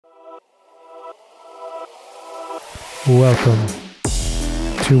Welcome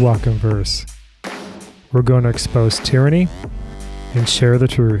to Walk in Verse. We're going to expose tyranny and share the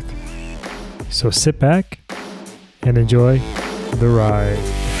truth. So sit back and enjoy the ride.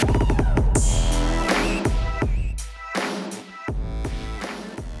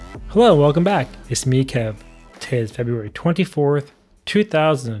 Hello, welcome back. It's me, Kev. Today is February 24th,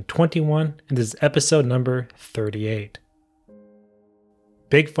 2021, and this is episode number 38.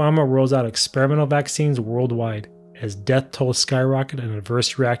 Big Pharma rolls out experimental vaccines worldwide as death tolls skyrocket and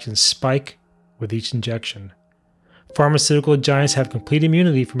adverse reactions spike with each injection. Pharmaceutical giants have complete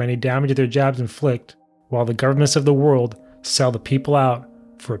immunity from any damage their jabs inflict, while the governments of the world sell the people out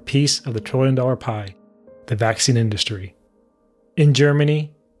for a piece of the trillion-dollar pie, the vaccine industry. In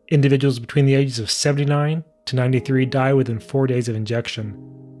Germany, individuals between the ages of 79 to 93 die within 4 days of injection.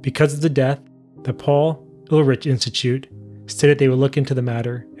 Because of the death, the Paul Ehrlich Institute stated they will look into the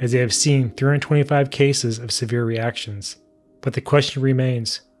matter as they have seen 325 cases of severe reactions. But the question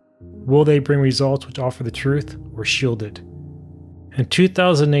remains, will they bring results which offer the truth or shield it? In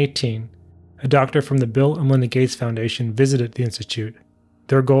 2018, a doctor from the Bill and Melinda Gates Foundation visited the institute.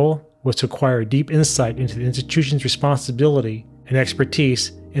 Their goal was to acquire deep insight into the institution's responsibility and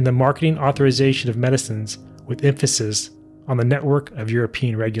expertise in the marketing authorization of medicines, with emphasis on the network of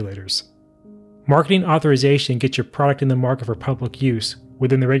European regulators. Marketing authorization gets your product in the market for public use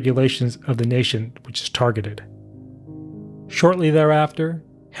within the regulations of the nation which is targeted. Shortly thereafter,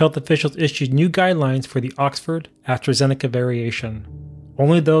 health officials issued new guidelines for the Oxford AstraZeneca variation.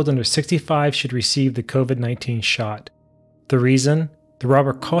 Only those under 65 should receive the COVID-19 shot. The reason? The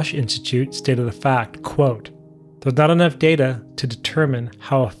Robert Koch Institute stated the fact, quote, "There's not enough data to determine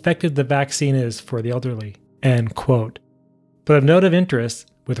how effective the vaccine is for the elderly," end quote. But of note of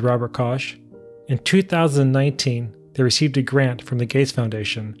interest with Robert Koch, in 2019, they received a grant from the Gates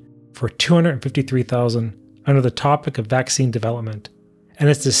Foundation for $253,000 under the topic of vaccine development. And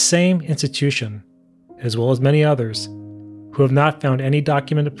it's the same institution, as well as many others, who have not found any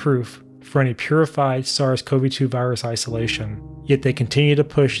documented proof for any purified SARS-CoV-2 virus isolation, yet they continue to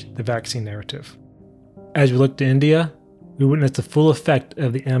push the vaccine narrative. As we look to India, we witnessed the full effect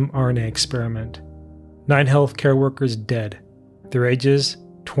of the mRNA experiment. 9 healthcare workers dead, their ages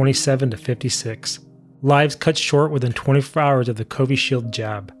 27 to 56. Lives cut short within 24 hours of the Covishield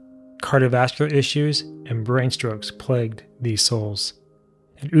jab. Cardiovascular issues and brain strokes plagued these souls.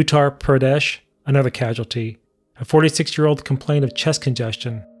 In Uttar Pradesh, another casualty, a 46-year-old complained of chest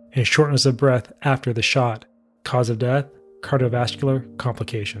congestion and shortness of breath after the shot. Cause of death, cardiovascular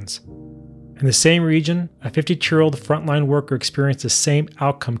complications. In the same region, a 52-year-old frontline worker experienced the same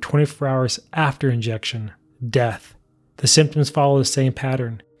outcome 24 hours after injection, death. The symptoms follow the same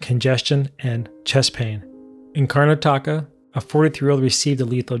pattern, congestion and chest pain. In Karnataka, a 43-year-old received a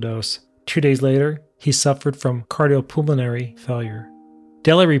lethal dose. 2 days later, he suffered from cardiopulmonary failure.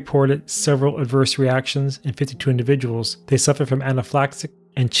 Delhi reported several adverse reactions in 52 individuals. They suffered from anaphylaxis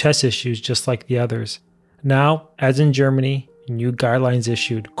and chest issues just like the others. Now, as in Germany, new guidelines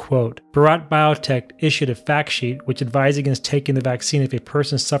issued, quote, Bharat Biotech issued a fact sheet which advised against taking the vaccine if a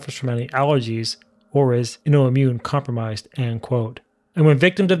person suffers from any allergies or is immunoimmune compromised, end quote. And when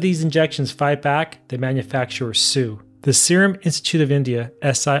victims of these injections fight back, the manufacturers sue. The Serum Institute of India,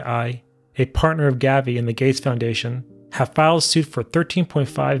 SII, a partner of Gavi and the Gates Foundation, have filed suit for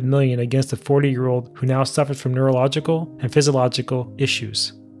 $13.5 million against a 40-year-old who now suffers from neurological and physiological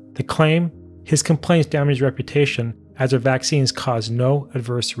issues. The claim, his complaints damage reputation as their vaccines cause no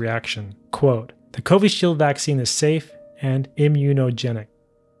adverse reaction. Quote, the Covishield vaccine is safe and immunogenic.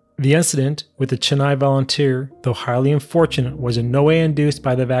 The incident with the Chennai volunteer, though highly unfortunate, was in no way induced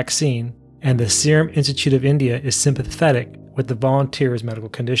by the vaccine, and the Serum Institute of India is sympathetic with the volunteer's medical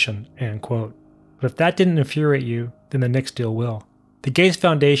condition, end quote. But if that didn't infuriate you, then the next deal will. The Gates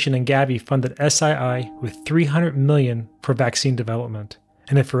Foundation and Gavi funded SII with $300 million for vaccine development.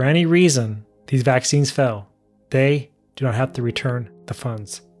 And if for any reason these vaccines fail, they do not have to return the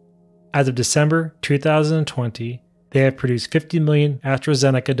funds. As of December 2020, they have produced 50 million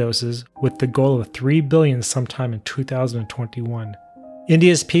AstraZeneca doses with the goal of 3 billion sometime in 2021.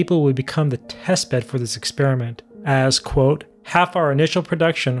 India's people will become the testbed for this experiment as, quote, half our initial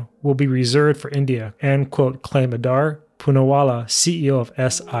production will be reserved for India, end quote, claimed Adar Poonawalla, CEO of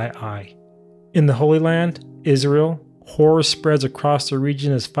SII. In the Holy Land, Israel, horror spreads across the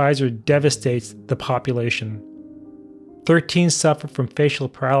region as Pfizer devastates the population. 13 suffer from facial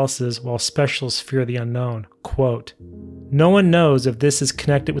paralysis while specialists fear the unknown. Quote, no one knows if this is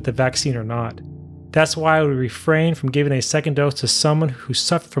connected with the vaccine or not. That's why I would refrain from giving a second dose to someone who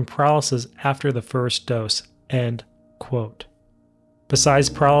suffered from paralysis after the first dose. End quote. Besides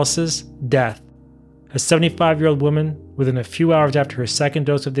paralysis, death. A 75-year-old woman, within a few hours after her second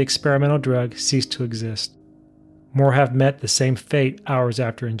dose of the experimental drug, ceased to exist. More have met the same fate hours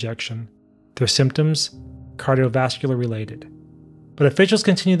after injection. Their symptoms, cardiovascular related. But officials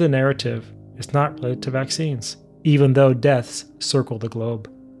continue the narrative it's not related to vaccines, even though deaths circle the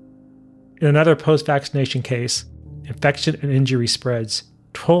globe. In another post-vaccination case, infection and injury spreads.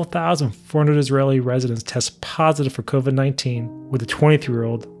 12,400 Israeli residents test positive for COVID-19, with a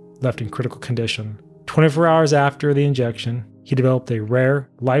 23-year-old left in critical condition. 24 hours after the injection, he developed a rare,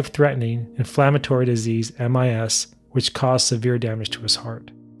 life-threatening inflammatory disease, MIS, which caused severe damage to his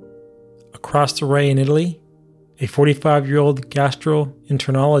heart. Across the Ray in Italy, a 45-year-old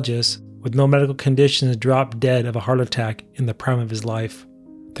gastroenterologist with no medical conditions dropped dead of a heart attack in the prime of his life.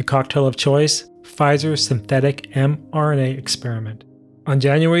 The cocktail of choice, Pfizer's synthetic mRNA experiment. On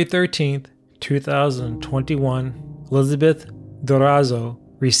January 13, 2021, Elizabeth Dorazzo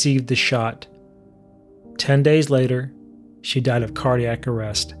received the shot. 10 days later, she died of cardiac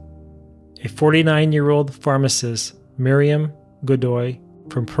arrest. A 49-year-old pharmacist, Miriam Godoy,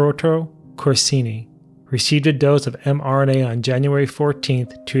 from Porto Corsini, received a dose of mRNA on January 14,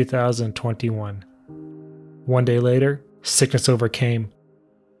 2021. 1 day later, sickness overcame.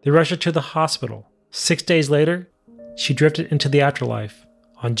 They rushed her to the hospital. 6 days later, she drifted into the afterlife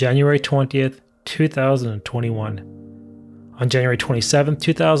on January 20th, 2021. On January 27,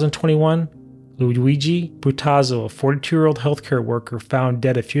 2021, Luigi Butazzo, a 42-year-old healthcare worker, found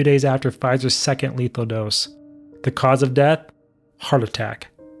dead a few days after Pfizer's second lethal dose. The cause of death? Heart attack.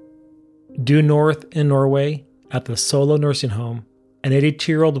 Due north in Norway, at the Solo nursing home, an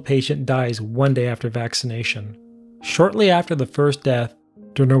 82-year-old patient dies 1 day after vaccination. Shortly after the first death,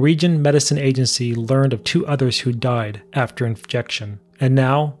 the Norwegian Medicine Agency learned of 2 others who died after injection, and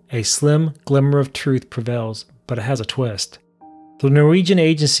now a slim glimmer of truth prevails, but it has a twist. The Norwegian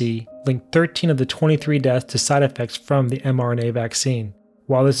agency linked 13 of the 23 deaths to side effects from the mRNA vaccine.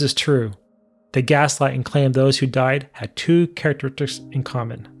 While this is true, they gaslight and claim those who died had 2 characteristics in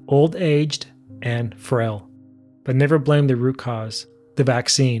common: old-aged and frail, but never blame the root cause, the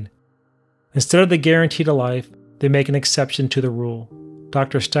vaccine. Instead of the guarantee to life, they make an exception to the rule.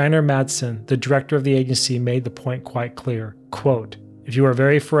 Dr. Steiner Madsen, the director of the agency, made the point quite clear. Quote, "If you are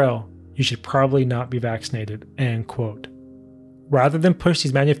very frail, you should probably not be vaccinated," end quote. Rather than push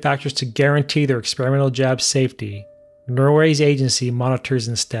these manufacturers to guarantee their experimental jab's safety, Norway's agency monitors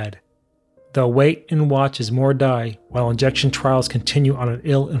instead. They'll wait and watch as more die while injection trials continue on an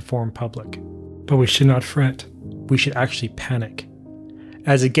ill-informed public. But we should not fret. We should actually panic,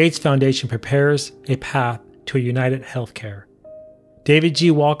 as the Gates Foundation prepares a path to a united healthcare. David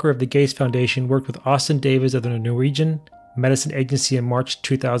G. Walker of the Gates Foundation worked with Austin Davis of the Norwegian Medicine Agency in March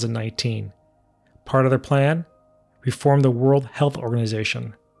 2019. Part of their plan? Reform the World Health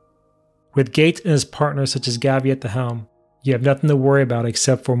Organization. With Gates and his partners such as Gavi at the helm, you have nothing to worry about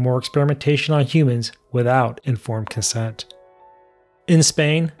except for more experimentation on humans without informed consent. In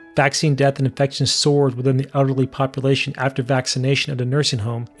Spain, vaccine death and infection soared within the elderly population after vaccination at a nursing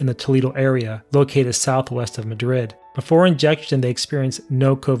home in the Toledo area, located southwest of Madrid. Before injection, they experienced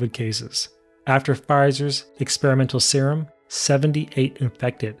no COVID cases. After Pfizer's experimental serum, 78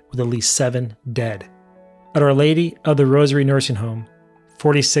 infected, with at least 7 dead. At Our Lady of the Rosary Nursing Home,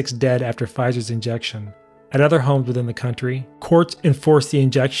 46 dead after Pfizer's injection. At other homes within the country, courts enforced the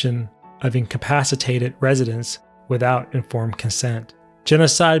injection of incapacitated residents without informed consent.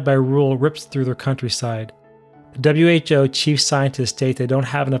 Genocide by rule rips through their countryside. The WHO chief scientist states they don't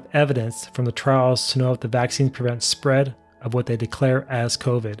have enough evidence from the trials to know if the vaccines prevent spread of what they declare as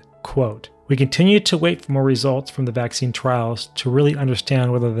COVID. Quote, "We continue to wait for more results from the vaccine trials to really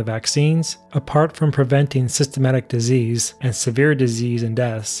understand whether the vaccines, apart from preventing systematic disease and severe disease and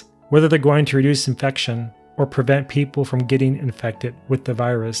deaths, whether they're going to reduce infection or prevent people from getting infected with the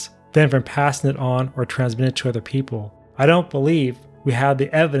virus, then from passing it on or transmitting it to other people. I don't believe we have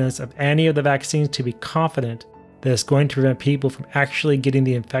the evidence of any of the vaccines to be confident that it's going to prevent people from actually getting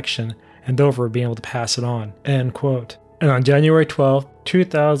the infection and therefore being able to pass it on." End quote. And on January 12,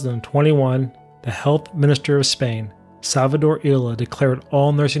 2021, the health minister of Spain, Salvador Illa, declared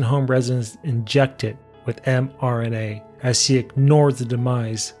all nursing home residents injected with mRNA as he ignores the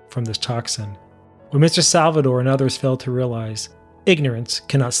demise from this toxin. What Mr. Salvador and others failed to realize, ignorance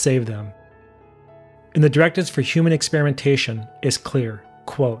cannot save them. In the directives for human experimentation is clear,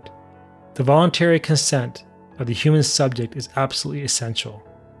 quote, "The voluntary consent of the human subject is absolutely essential.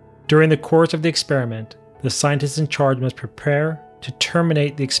 During the course of the experiment, the scientist in charge must prepare to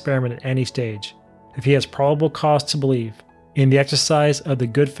terminate the experiment at any stage, if he has probable cause to believe, in the exercise of the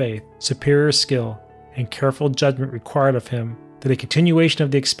good faith, superior skill, and careful judgment required of him, that a continuation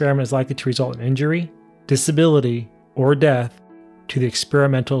of the experiment is likely to result in injury, disability, or death to the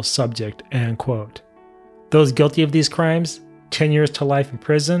experimental subject, end quote. Those guilty of these crimes, 10 years to life in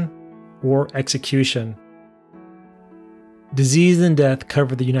prison or execution. Disease and death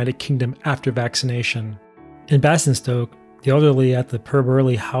cover the United Kingdom after vaccination. In Basingstoke, the elderly at the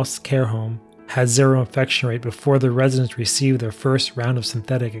Purburley House Care Home had zero infection rate before the residents received their first round of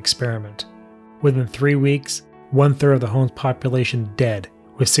synthetic experiment. Within 3 weeks, 1/3 of the home's population dead,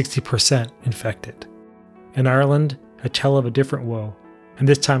 with 60% infected. In Ireland, a tale of a different woe, and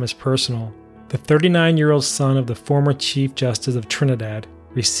this time is personal. The 39-year-old son of the former Chief Justice of Trinidad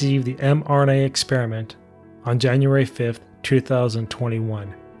received the mRNA experiment on January 5,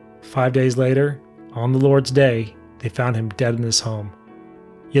 2021. 5 days later, on the Lord's Day, they found him dead in his home.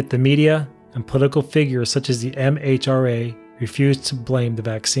 Yet the media and political figures such as the MHRA refused to blame the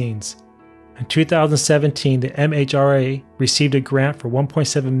vaccines. In 2017, the MHRA received a grant for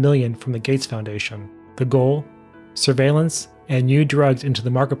 $1.7 million from the Gates Foundation. The goal? Surveillance and new drugs into the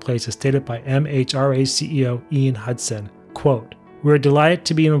marketplace, as stated by MHRA CEO Ian Hudson. Quote, "We are delighted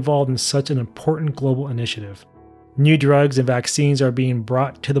to be involved in such an important global initiative. New drugs and vaccines are being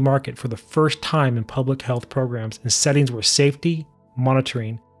brought to the market for the first time in public health programs in settings where safety,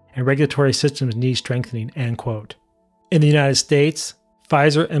 monitoring, and regulatory systems need strengthening," end quote. In the United States,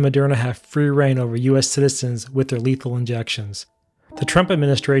 Pfizer and Moderna have free reign over U.S. citizens with their lethal injections. The Trump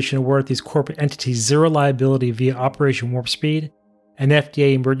administration awarded these corporate entities zero liability via Operation Warp Speed and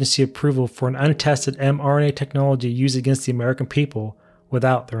FDA emergency approval for an untested mRNA technology used against the American people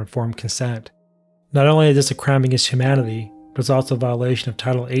without their informed consent. Not only is this a crime against humanity, but it's also a violation of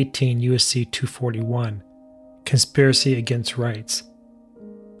Title 18 U.S.C. 241, Conspiracy Against Rights,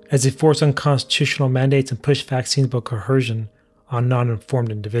 as they force unconstitutional mandates and push vaccines by coercion on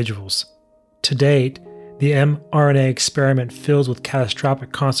non-informed individuals. To date, the mRNA experiment filled with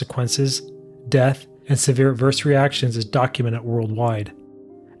catastrophic consequences, death, and severe adverse reactions is documented worldwide.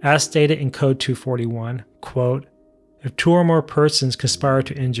 As stated in Code 241, quote, "If 2 or more persons conspire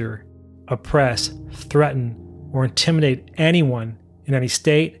to injure, oppress, threaten, or intimidate anyone in any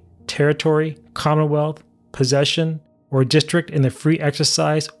state, territory, commonwealth, possession, or district in the free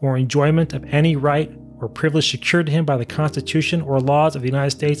exercise or enjoyment of any right or privilege secured to him by the Constitution or laws of the United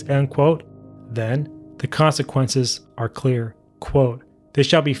States," end quote, then the consequences are clear. Quote, "They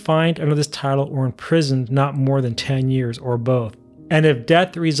shall be fined under this title or imprisoned not more than 10 years or both. And if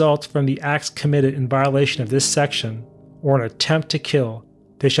death results from the acts committed in violation of this section or an attempt to kill,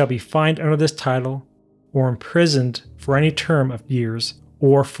 they shall be fined under this title or imprisoned for any term of years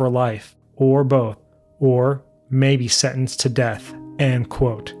or for life or both, or may be sentenced to death," end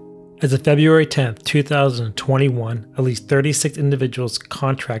quote. As of February 10, 2021, at least 36 individuals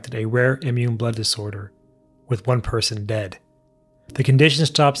contracted a rare immune blood disorder, with 1 person dead. The condition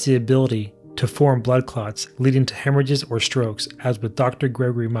stops the ability to form blood clots, leading to hemorrhages or strokes, as with Dr.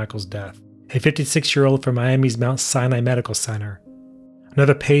 Gregory Michael's death, a 56-year-old from Miami's Mount Sinai Medical Center.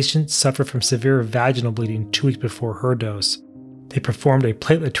 Another patient suffered from severe vaginal bleeding 2 weeks before her dose. They performed a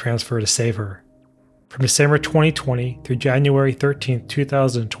platelet transfer to save her. From December 2020 through January 13,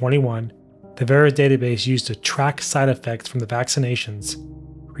 2021, the VAERS database used to track side effects from the vaccinations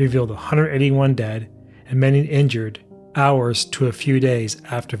revealed 181 dead and many injured hours to a few days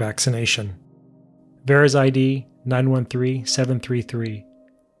after vaccination. VAERS ID 913733.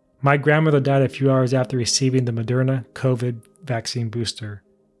 My grandmother died a few hours after receiving the Moderna COVID vaccine booster.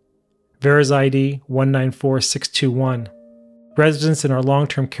 VAERS ID 194621. Residents in our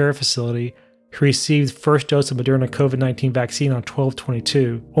long-term care facility who received first dose of Moderna COVID-19 vaccine on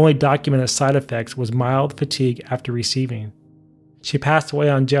 12/22 only documented side effects was mild fatigue after receiving. She passed away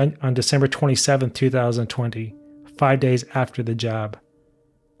on December 27, 2020, 5 days after the jab.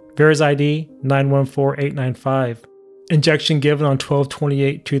 VAERS ID 914895. Injection given on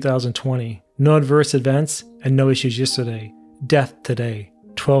 12/28/2020. No adverse events and no issues yesterday. Death today,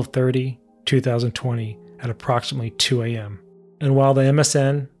 12/30/2020 at approximately 2 a.m. And while the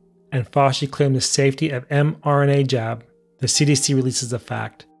MSN and Fauci claim the safety of mRNA jab, the CDC releases the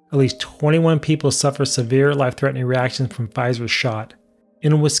fact. At least 21 people suffer severe life-threatening reactions from Pfizer's shot.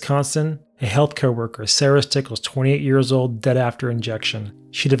 In Wisconsin, a healthcare worker, Sarah Stickles, 28 years old, dead after injection.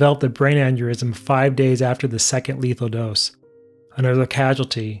 She developed a brain aneurysm 5 days after the second lethal dose. Another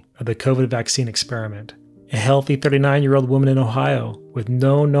casualty of the COVID vaccine experiment. A healthy 39-year-old woman in Ohio with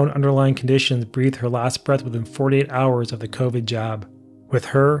no known underlying conditions breathed her last breath within 48 hours of the COVID jab. With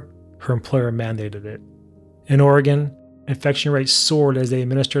her employer mandated it. In Oregon, infection rates soared as they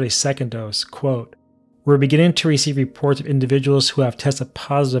administered a second dose. Quote, "We're beginning to receive reports of individuals who have tested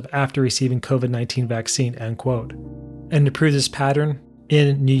positive after receiving COVID-19 vaccine," end quote. And to prove this pattern,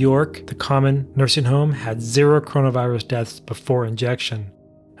 In New York, the common nursing home had 0 coronavirus deaths before injection,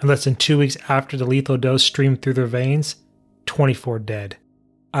 and less than 2 weeks after the lethal dose streamed through their veins, 24 dead.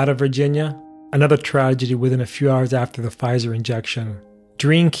 Out of Virginia, another tragedy within a few hours after the Pfizer injection.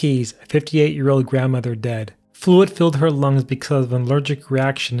 Doreen Keyes, a 58-year-old grandmother, dead. Fluid filled her lungs because of an allergic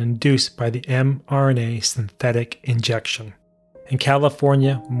reaction induced by the mRNA synthetic injection. In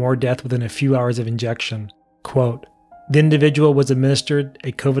California, more death within a few hours of injection. Quote, the individual was administered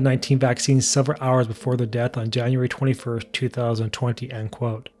a COVID-19 vaccine several hours before their death on January 21, 2020, end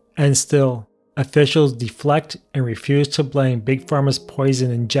quote. And still, officials deflect and refuse to blame Big Pharma's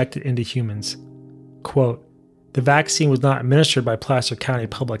poison injected into humans. Quote, the vaccine was not administered by Placer County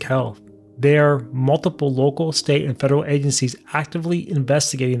Public Health. There are multiple local, state, and federal agencies actively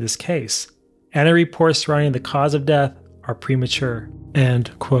investigating this case. Any reports surrounding the cause of death are premature.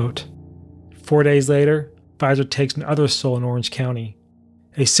 End quote. 4 days later, Pfizer takes another soul in Orange County.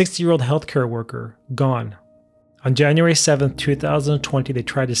 A 60-year-old healthcare worker, gone. On January 7, 2020, they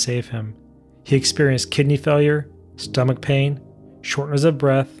tried to save him. He experienced kidney failure, stomach pain, shortness of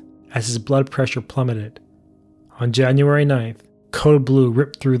breath as his blood pressure plummeted. On January 9th, code blue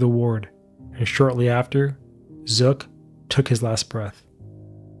ripped through the ward, and shortly after, Zook took his last breath.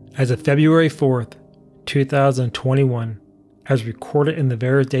 As of February 4th, 2021, as recorded in the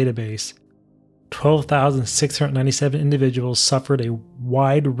VAERS database, 12,697 individuals suffered a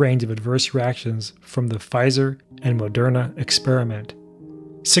wide range of adverse reactions from the Pfizer and Moderna experiment.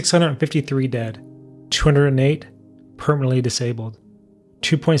 653 dead, 208 permanently disabled,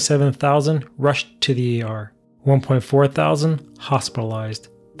 2.7 thousand rushed to the ER, 1.4 thousand hospitalized,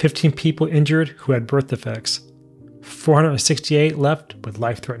 15 people injured who had birth defects, 468 left with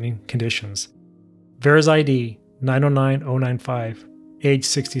life-threatening conditions. VAERS ID 909095, age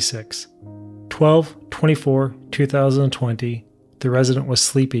 66. 12/24/2020, the resident was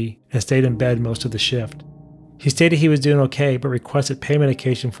sleepy and stayed in bed most of the shift. He stated he was doing okay but requested pain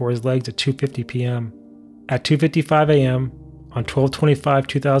medication for his legs at 2:50 p.m. At 2:55 a.m. on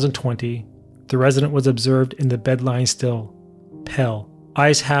 12/25/2020, the resident was observed in the bed lying still, pale,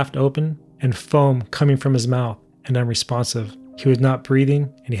 eyes half open, and foam coming from his mouth, and unresponsive. He was not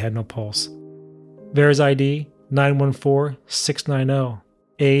breathing and he had no pulse. VAERS ID 914690,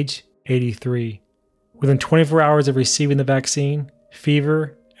 age 83. Within 24 hours of receiving the vaccine,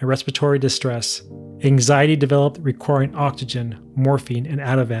 fever and respiratory distress. Anxiety developed requiring oxygen, morphine, and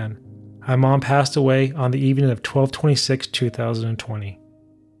Ativan. My mom passed away on the evening of 12/26/2020.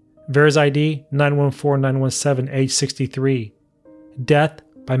 VAERS ID 914917, age 63. Death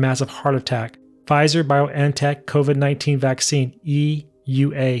by massive heart attack. Pfizer BioNTech COVID-19 vaccine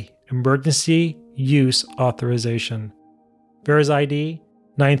EUA, emergency use authorization. VAERS ID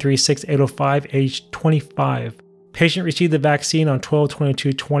 936805, age 25. Patient received the vaccine on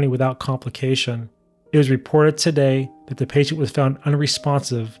 12/22/20 without complication. It was reported today that the patient was found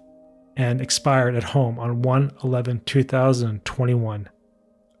unresponsive and expired at home on 1/11/2021.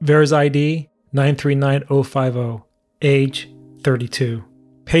 VAERS ID 939050, age 32.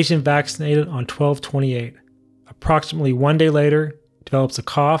 Patient vaccinated on 12/28. Approximately 1 day later, develops a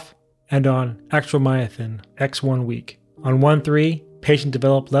cough and on actromycin X 1 week. On 1/3, patient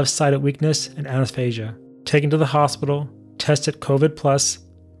developed left-sided weakness and anesthesia. Taken to the hospital, tested COVID+,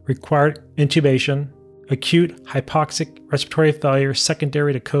 required intubation, acute hypoxic respiratory failure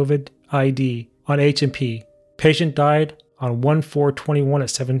secondary to COVID-ID on H&P. Patient died on 1/4/21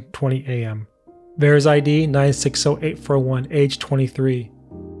 at 7:20 a.m. VAERS ID 960841, age 23.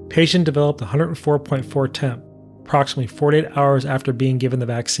 Patient developed 104.4 temp, approximately 48 hours after being given the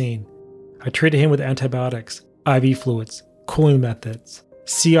vaccine. I treated him with antibiotics, IV fluids, cooling methods.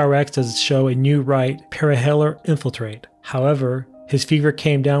 CRX does show a new right perihalar infiltrate. However, his fever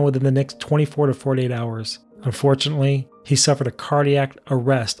came down within the next 24 to 48 hours. Unfortunately, he suffered a cardiac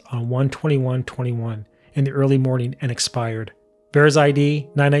arrest on 1/21/21 in the early morning and expired. VAERS ID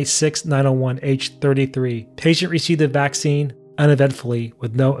 986901, age 33. Patient received the vaccine uneventfully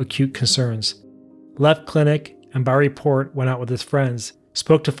with no acute concerns. Left clinic and by report went out with his friends.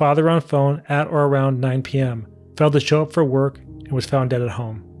 Spoke to father on phone at or around 9 p.m. Failed to show up for work and was found dead at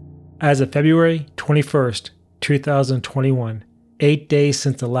home. As of February 21st, 2021, 8 days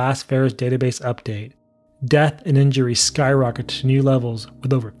since the last VAERS database update, death and injury skyrocketed to new levels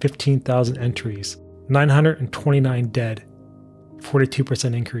with over 15,000 entries, 929 dead,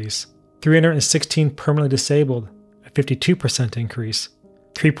 42% increase, 316 permanently disabled, a 52% increase,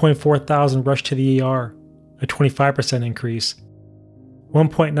 3.4 thousand rushed to the ER, a 25% increase,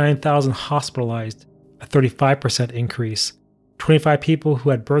 1.9 thousand hospitalized, a 35% increase, 25 people who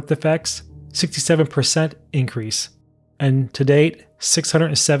had birth defects, 67% increase, and to date,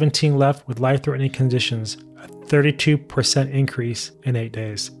 617 left with life-threatening conditions, a 32% increase in 8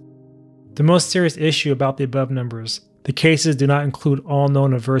 days. The most serious issue about the above numbers, the cases do not include all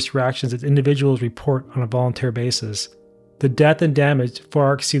known adverse reactions that individuals report on a voluntary basis. The death and damage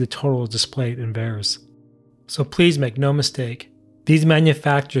far exceed the totals displayed in VAERS. So please make no mistake, these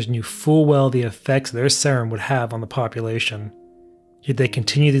manufacturers knew full well the effects their serum would have on the population. Yet they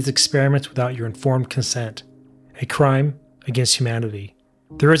continue these experiments without your informed consent, a crime against humanity.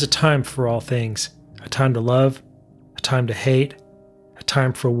 There is a time for all things, a time to love, a time to hate, a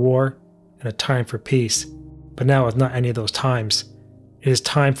time for war, and a time for peace. But now is not any of those times. It is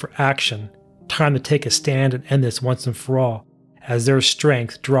time for action, time to take a stand and end this once and for all, as their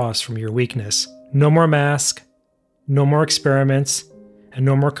strength draws from your weakness. No more masks, no more experiments, and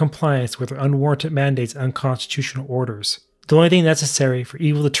no more compliance with their unwarranted mandates and unconstitutional orders. The only thing necessary for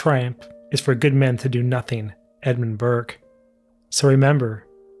evil to triumph is for good men to do nothing. Edmund Burke. So remember,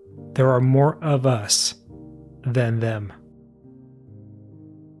 there are more of us than them.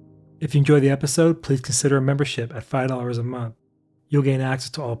 If you enjoyed the episode, please consider a membership at $5 a month. You'll gain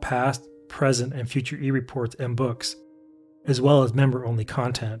access to all past, present, and future e-reports and books, as well as member-only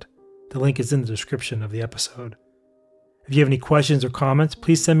content. The link is in the description of the episode. If you have any questions or comments,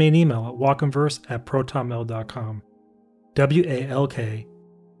 please send me an email at walkinverse@protonmail.com.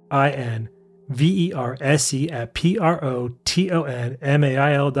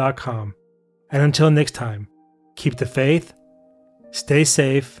 WALKINVERSE@PROTONMAIL.com. And until next time, keep the faith, stay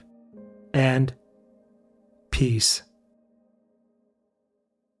safe, and peace.